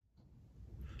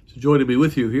It's a joy to be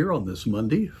with you here on this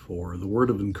Monday for the word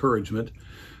of encouragement.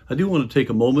 I do want to take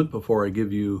a moment before I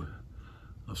give you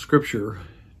a scripture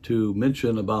to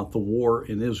mention about the war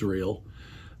in Israel.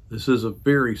 This is a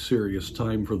very serious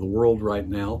time for the world right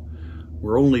now.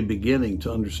 We're only beginning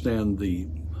to understand the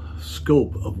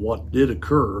scope of what did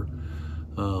occur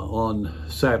on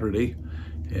Saturday,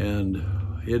 and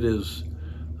it is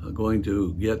going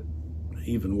to get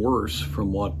even worse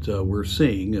from what we're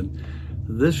seeing. And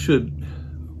this should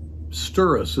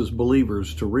stir us as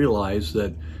believers to realize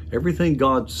that everything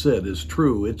God said is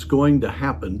true. It's going to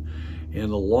happen.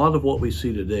 And a lot of what we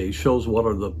see today shows what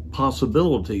are the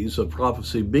possibilities of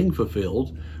prophecy being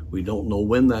fulfilled. We don't know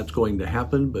when that's going to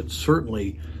happen, but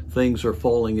certainly things are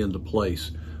falling into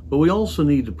place. But we also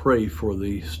need to pray for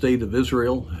the state of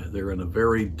Israel. They're in a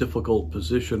very difficult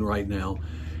position right now,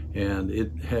 and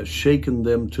it has shaken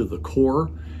them to the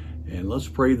core. And let's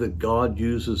pray that God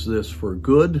uses this for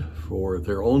good, for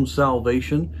their own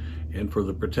salvation, and for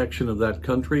the protection of that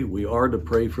country. We are to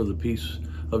pray for the peace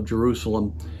of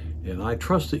Jerusalem, and I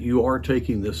trust that you are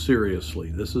taking this seriously.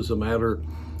 This is a matter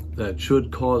that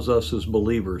should cause us as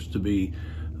believers to be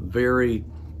very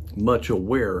much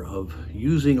aware of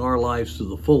using our lives to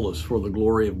the fullest for the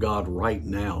glory of God right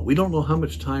now. We don't know how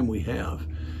much time we have,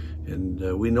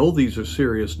 and we know these are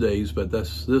serious days, but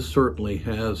this certainly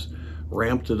has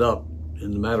ramped it up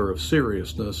in the matter of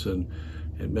seriousness, and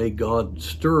may God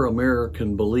stir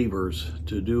American believers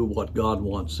to do what God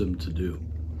wants them to do.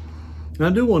 And I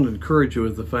do want to encourage you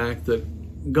with the fact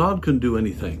that God can do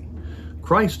anything.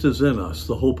 Christ is in us,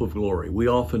 the hope of glory. We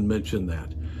often mention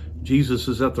that. Jesus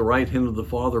is at the right hand of the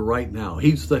Father right now.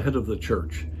 He's the head of the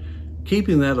church.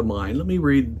 Keeping that in mind, let me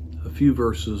read a few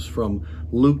verses from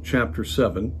Luke chapter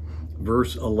 7,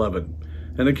 verse 11.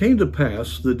 And it came to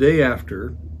pass the day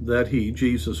after that he,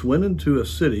 Jesus, went into a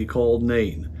city called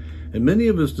Nain, and many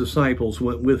of his disciples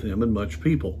went with him, and much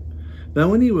people. Now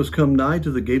when he was come nigh to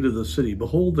the gate of the city,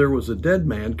 behold, there was a dead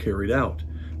man carried out,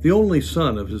 the only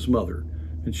son of his mother,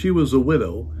 and she was a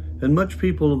widow, and much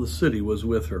people of the city was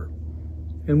with her.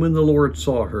 And when the Lord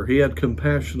saw her, he had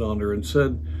compassion on her, and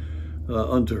said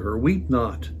unto her, Weep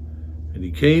not. And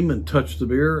he came and touched the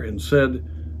bier, and said,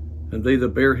 and they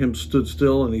that bare him stood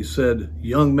still, and he said,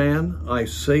 Young man, I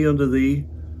say unto thee,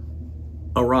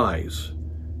 arise.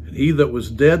 And he that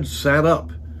was dead sat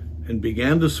up, and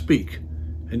began to speak.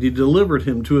 And he delivered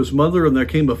him to his mother, and there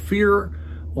came a fear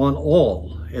on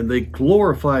all, and they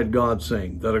glorified God,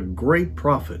 saying that a great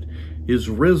prophet is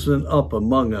risen up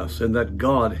among us, and that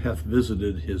God hath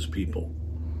visited his people.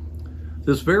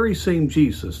 This very same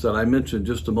Jesus that I mentioned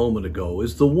just a moment ago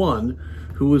is the one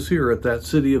who was here at that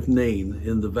city of Nain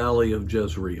in the valley of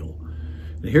Jezreel.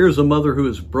 And here's a mother who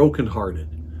is brokenhearted.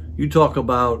 You talk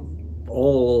about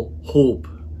all hope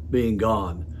being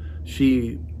gone.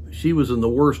 She was in the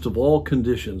worst of all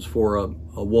conditions for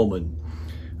a woman.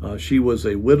 She was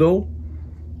a widow,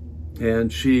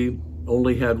 and she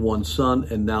only had one son,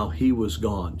 and now he was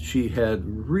gone. She had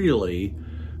really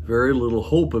very little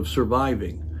hope of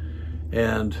surviving.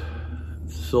 And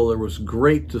so there was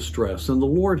great distress, and the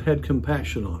Lord had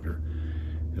compassion on her.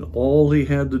 And all he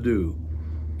had to do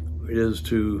is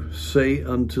to say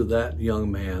unto that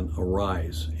young man,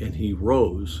 Arise, and he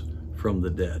rose from the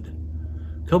dead.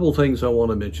 A couple things I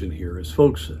want to mention here is,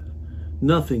 folks,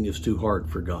 nothing is too hard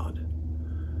for God.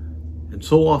 And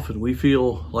so often we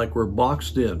feel like we're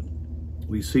boxed in.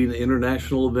 We see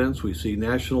international events, we see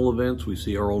national events, we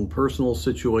see our own personal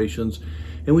situations,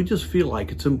 and we just feel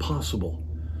like it's impossible.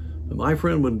 But my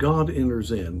friend, when God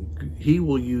enters in, he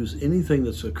will use anything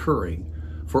that's occurring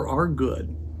for our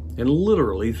good. And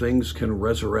literally, things can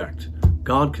resurrect.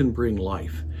 God can bring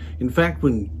life. In fact,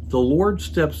 when the Lord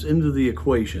steps into the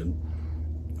equation,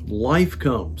 life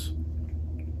comes.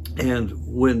 And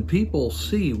when people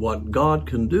see what God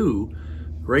can do,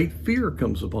 great fear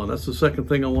comes upon. That's the second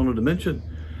thing I wanted to mention.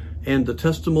 And the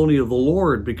testimony of the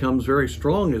Lord becomes very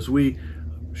strong as we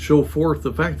show forth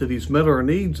the fact that he's met our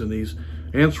needs, and he's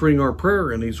answering our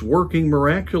prayer, and he's working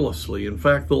miraculously. In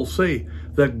fact, they'll say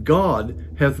that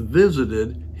God hath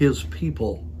visited his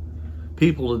people.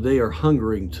 People today are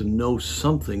hungering to know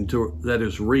something that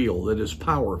is real, that is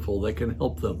powerful, that can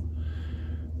help them.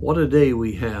 What a day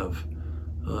we have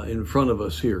in front of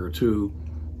us here to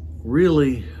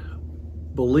really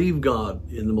believe God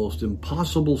in the most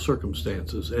impossible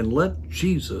circumstances and let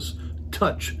Jesus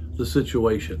touch the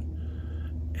situation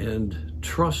and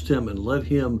trust him and let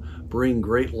him bring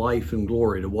great life and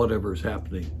glory to whatever is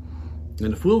happening.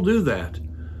 And if we'll do that,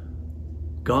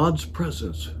 God's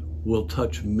presence will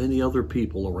touch many other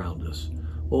people around us.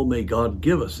 Oh, may God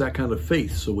give us that kind of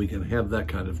faith so we can have that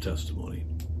kind of testimony.